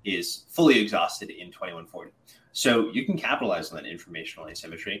is fully exhausted in 2140. So you can capitalize on that informational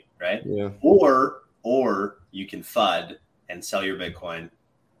asymmetry, right? Yeah. Or you can FUD and sell your Bitcoin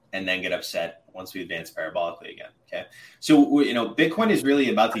and then get upset once we advance parabolically again. Okay, so Bitcoin is really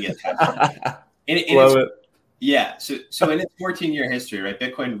about to get tapped. Love it. Yeah. So in its 14-year history, right,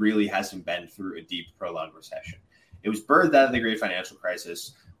 Bitcoin really hasn't been through a deep, prolonged recession. It was birthed out of the great financial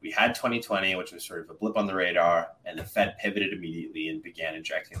crisis. We had 2020, which was sort of a blip on the radar, and the Fed pivoted immediately and began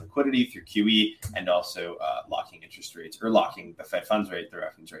injecting liquidity through QE and also locking interest rates, or locking the Fed funds rate, the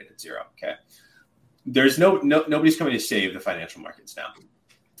reference rate, at zero. Okay. There's nobody's coming to save the financial markets now.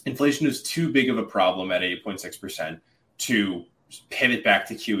 Inflation is too big of a problem at 8.6% to pivot back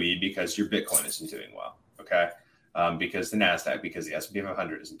to QE because your Bitcoin isn't doing well, okay? Because the NASDAQ, because the S&P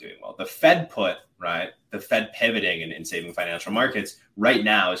 500 isn't doing well. The Fed pivoting and saving financial markets right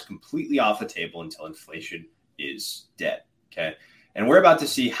now is completely off the table until inflation is dead, okay? And we're about to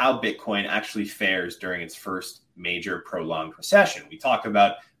see how Bitcoin actually fares during its first major prolonged recession. We talk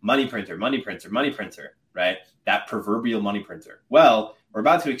about money printer, right? That proverbial money printer. Well, we're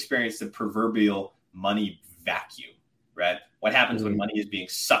about to experience the proverbial money vacuum, right? What happens when money is being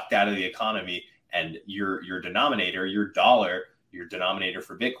sucked out of the economy and your denominator, your dollar, your denominator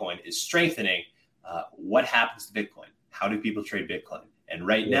for Bitcoin is strengthening? What happens to Bitcoin? How do people trade Bitcoin? And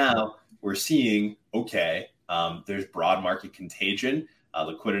right now we're seeing, there's broad market contagion.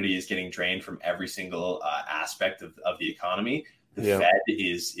 Liquidity is getting drained from every single aspect of the economy. The Fed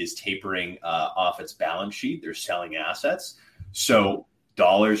is tapering off its balance sheet. They're selling assets. So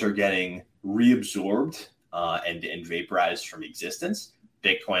dollars are getting reabsorbed and vaporized from existence.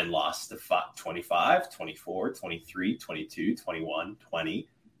 Bitcoin lost to 25, 24, 23, 22, 21, 20.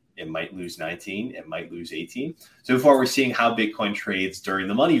 It might lose 19. It might lose 18. So far, we're seeing how Bitcoin trades during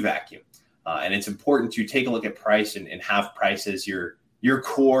the money vacuum. And it's important to take a look at price and have price as your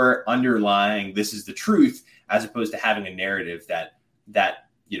core underlying, this is the truth, as opposed to having a narrative that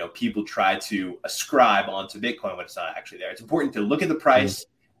people try to ascribe onto Bitcoin when it's not actually there. It's important to look at the price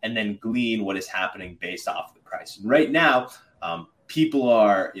and then glean what is happening based off of the price. And right now, people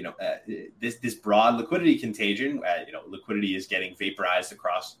are, this broad liquidity contagion, liquidity is getting vaporized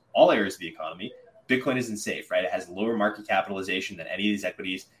across all areas of the economy. Bitcoin isn't safe, right? It has lower market capitalization than any of these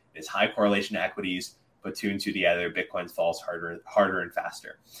equities. It has high correlation to equities, but two and two together, Bitcoin falls harder and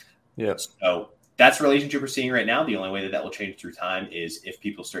faster. Yeah. So that's the relationship we're seeing right now. The only way that will change through time is if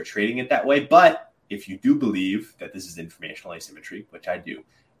people start trading it that way. But if you do believe that this is informational asymmetry, which I do,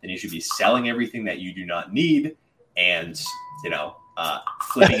 then you should be selling everything that you do not need and,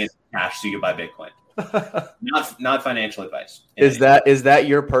 flipping it to cash so you can buy Bitcoin. Not financial advice. Is that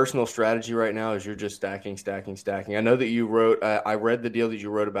your personal strategy right now? Is you're just stacking? I know that you wrote. I read the deal that you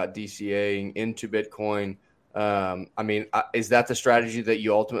wrote about DCAing into Bitcoin. Is that the strategy that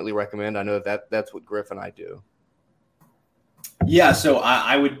you ultimately recommend? I know that's what Griff and I do. Yeah. So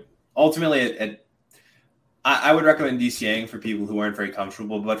I would ultimately I would recommend DCAing for people who aren't very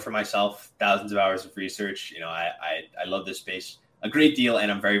comfortable. But for myself, thousands of hours of research. I love this space a great deal,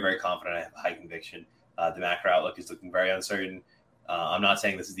 and I'm very, very confident. I have high conviction. The macro outlook is looking very uncertain. I'm not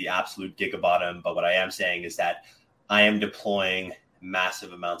saying this is the absolute gigabottom, but what I am saying is that I am deploying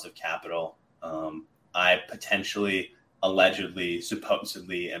massive amounts of capital. I potentially, allegedly,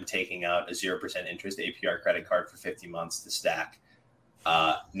 supposedly am taking out a 0% interest APR credit card for 50 months to stack.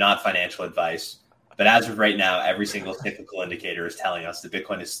 Not financial advice. But as of right now, every single cyclical indicator is telling us that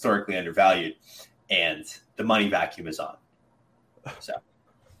Bitcoin is historically undervalued and the money vacuum is on. So,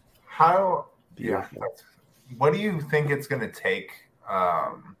 what do you think it's going to take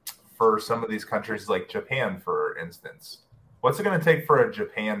for some of these countries like Japan, for instance? What's it going to take for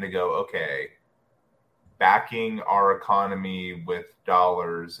Japan to go, okay, backing our economy with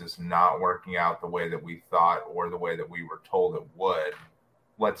dollars is not working out the way that we thought or the way that we were told it would.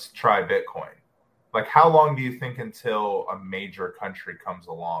 Let's try Bitcoin. Like, how long do you think until a major country comes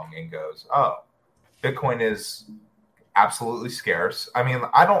along and goes, oh, Bitcoin is absolutely scarce? I mean,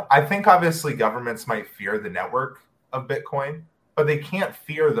 I think obviously governments might fear the network of Bitcoin, but they can't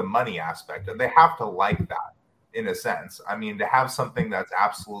fear the money aspect. And they have to like that in a sense. I mean, to have something that's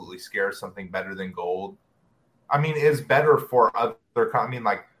absolutely scarce, something better than gold, is better for other,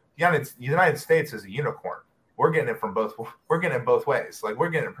 like the United States is a unicorn. We're getting it both ways. Like, we're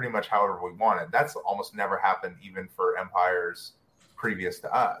getting it pretty much however we want it. That's almost never happened even for empires previous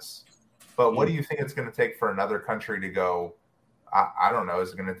to us. But what do you think it's going to take for another country to go, I don't know,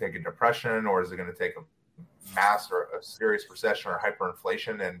 is it going to take a depression, or is it going to take a mass or a serious recession or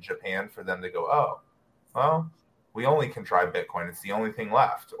hyperinflation in Japan for them to go, oh, well, we only can try Bitcoin. It's the only thing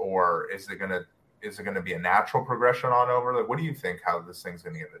left. Or is it going to be a natural progression on over? Like, what do you think how this thing's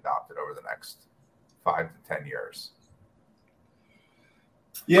going to get adopted over the next 5 to 10 years?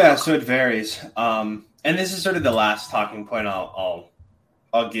 Yeah, so it varies. And this is sort of the last talking point I'll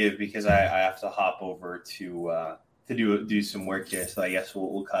give, because I have to hop over to do some work here. So I guess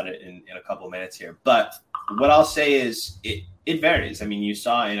we'll cut it in a couple of minutes here. But what I'll say is it varies. I mean, you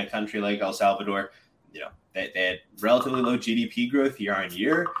saw in a country like El Salvador, they had relatively low GDP growth year on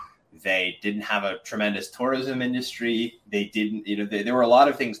year. They didn't have a tremendous tourism industry. They didn't, there were a lot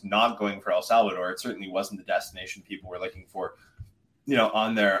of things not going for El Salvador. It certainly wasn't the destination people were looking for,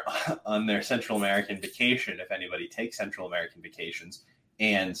 on their Central American vacation, if anybody takes Central American vacations.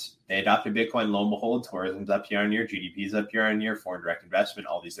 And they adopted Bitcoin. Lo and behold, tourism's up year on year, GDP's up year on year, foreign direct investment,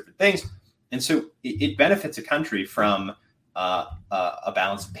 all these different things. And so it benefits a country from a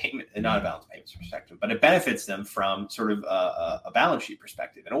balanced payment, not a balanced payments perspective, but it benefits them from sort of a balance sheet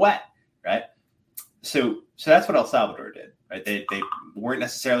perspective in a way, right? So that's what El Salvador did, right? They weren't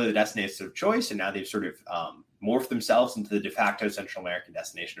necessarily the destination of choice, and now they've sort of morphed themselves into the de facto Central American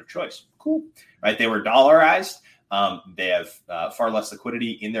destination of choice. Cool, right? They were dollarized. They have far less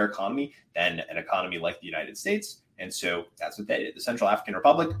liquidity in their economy than an economy like the United States, and so that's what they did. The Central African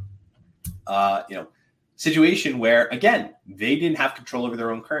Republic, situation where, again, they didn't have control over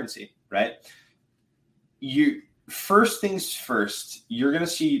their own currency, right? First things first, you're going to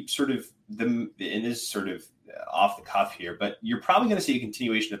see sort of and this is sort of off the cuff here, but you're probably going to see a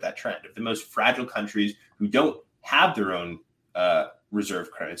continuation of that trend of the most fragile countries who don't have their own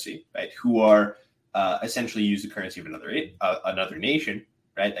reserve currency, right? Who are essentially use the currency of another nation,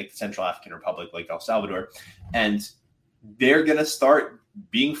 right? Like the Central African Republic, like El Salvador, and they're going to start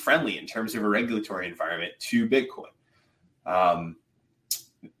being friendly in terms of a regulatory environment to Bitcoin.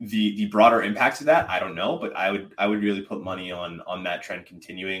 The broader impacts of that, I don't know, but I would really put money on that trend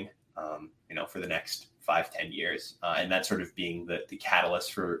continuing, for the next 5-10 years, and that sort of being the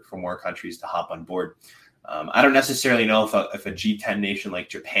catalyst for more countries to hop on board. I don't necessarily know if a G10 nation like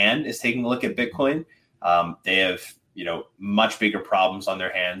Japan is taking a look at Bitcoin. They have much bigger problems on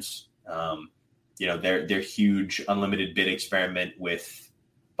their hands. Their huge unlimited bid experiment with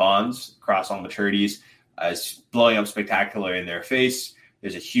bonds across all maturities is blowing up spectacularly in their face.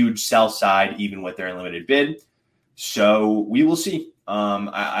 There's a huge sell side, even with their unlimited bid. So we will see.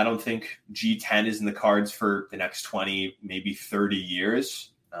 I don't think G10 is in the cards for the next 20, maybe 30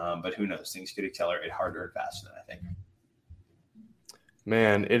 years. But who knows? Things could accelerate harder and faster than I think.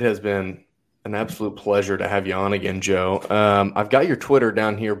 Man, it has been an absolute pleasure to have you on again, Joe. I've got your Twitter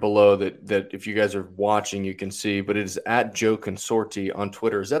down here below that if you guys are watching, you can see, but it is at Joe Consorti on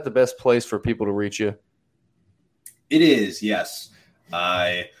Twitter. Is that the best place for people to reach you? It is, yes.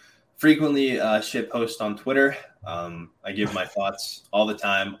 I frequently shit post on Twitter. I give my thoughts all the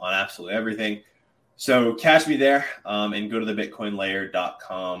time on absolutely everything. So catch me there and go to the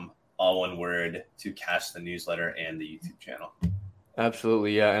bitcoinlayer.com, all one word, to catch the newsletter and the YouTube channel.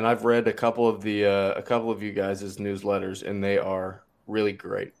 Absolutely, yeah. And I've read a couple of you guys' newsletters, and they are really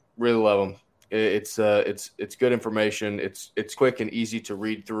great. Really love them. It's good information. It's quick and easy to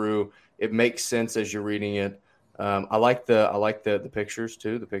read through. It makes sense as you're reading it. I like the pictures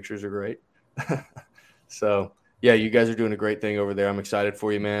too. The pictures are great. So yeah, you guys are doing a great thing over there. I'm excited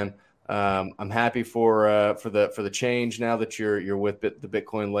for you, man. I'm happy for the change now that you're with the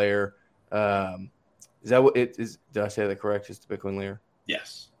Bitcoin layer. Is that what it is? Did I say that correct? It's the Bitcoin layer?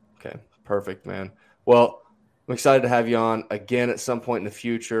 Yes. Okay, perfect, man. Well, I'm excited to have you on again at some point in the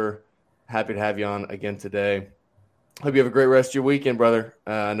future. Happy to have you on again today. Hope you have a great rest of your weekend, brother.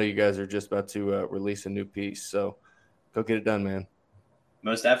 I know you guys are just about to release a new piece, so go get it done, man.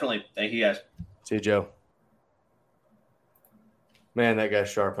 Most definitely. Thank you, guys. See you, Joe. Man, that guy's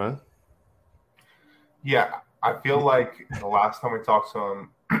sharp, huh? Yeah, I feel like the last time we talked to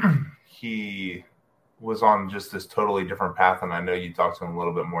him, he was on just this totally different path, and I know you talked to him a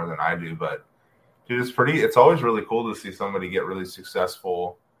little bit more than I do, but dude, it's always really cool to see somebody get really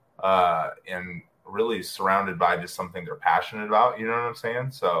successful and really surrounded by just something they're passionate about. You know what I'm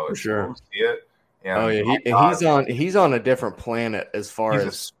saying? So for sure, cool to see it. And he's on a different planet as far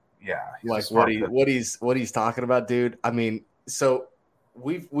as what he's talking about, dude. I mean, so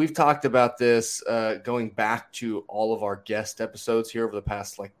we've talked about this going back to all of our guest episodes here over the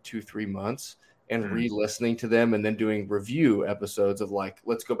past 2-3 months, and re-listening to them, and then doing review episodes of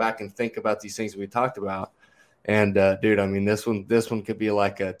let's go back and think about these things we talked about. And dude, I mean, this one could be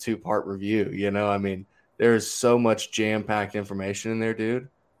like a 2-part review. I mean, there's so much jam-packed information in there, dude.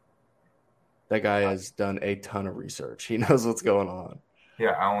 That guy has done a ton of research. He knows what's going on.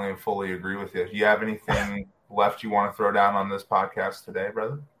 Yeah, I only fully agree with you. Do you have anything left you want to throw down on this podcast today,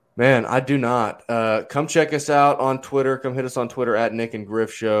 brother? Man, I do not. Come check us out on Twitter. Come hit us on Twitter at Nick and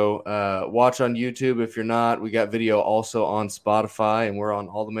Griff Show. Watch on YouTube if you're not. We got video also on Spotify, and we're on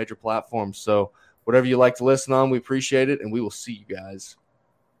all the major platforms. So whatever you like to listen on, we appreciate it, and we will see you guys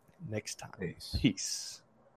next time. Peace. Peace.